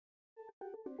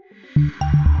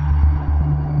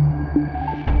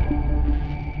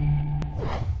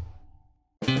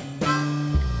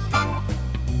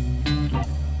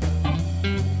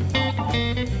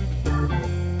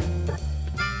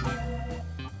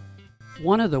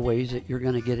One of the ways that you're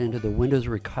going to get into the Windows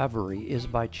recovery is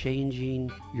by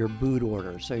changing your boot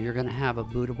order. So you're going to have a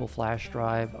bootable flash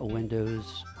drive, a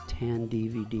Windows 10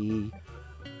 DVD,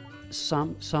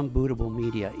 some bootable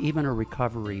media, even a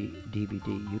recovery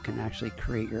DVD. You can actually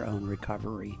create your own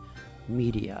recovery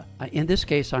media. In this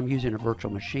case, I'm using a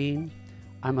virtual machine.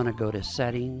 I'm going to go to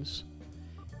Settings,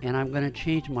 and I'm going to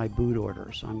change my boot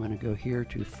order. So I'm going to go here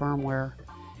to Firmware,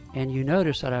 and you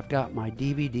notice that I've got my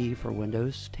DVD for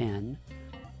Windows 10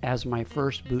 as my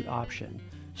first boot option.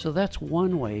 So that's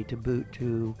one way to boot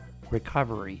to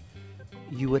recovery.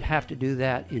 You would have to do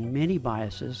that in many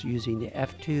BIOSes using the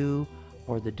F2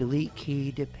 or the delete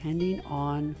key, depending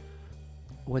on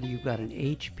whether you've got an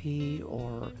HP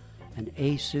or an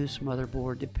Asus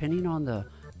motherboard. Depending on the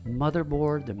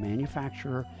motherboard, the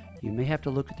manufacturer, you may have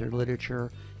to look at their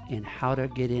literature and how to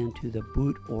get into the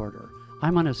boot order.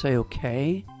 I'm going to say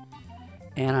OK,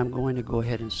 and I'm going to go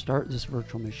ahead and start this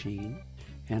virtual machine,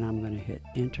 and I'm going to hit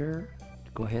enter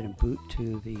to go ahead and boot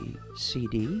to the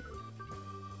CD.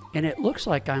 And it looks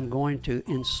like I'm going to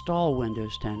install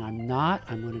Windows 10. I'm not.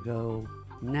 I'm going to go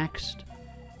next,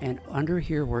 and under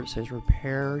here where it says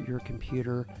repair your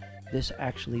computer, this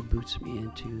actually boots me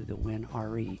into the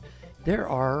WinRE. There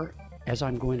are, as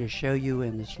I'm going to show you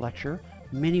in this lecture,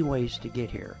 many ways to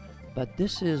get here, but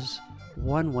this is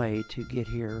one way to get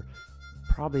here,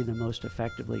 probably the most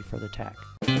effectively for the tech.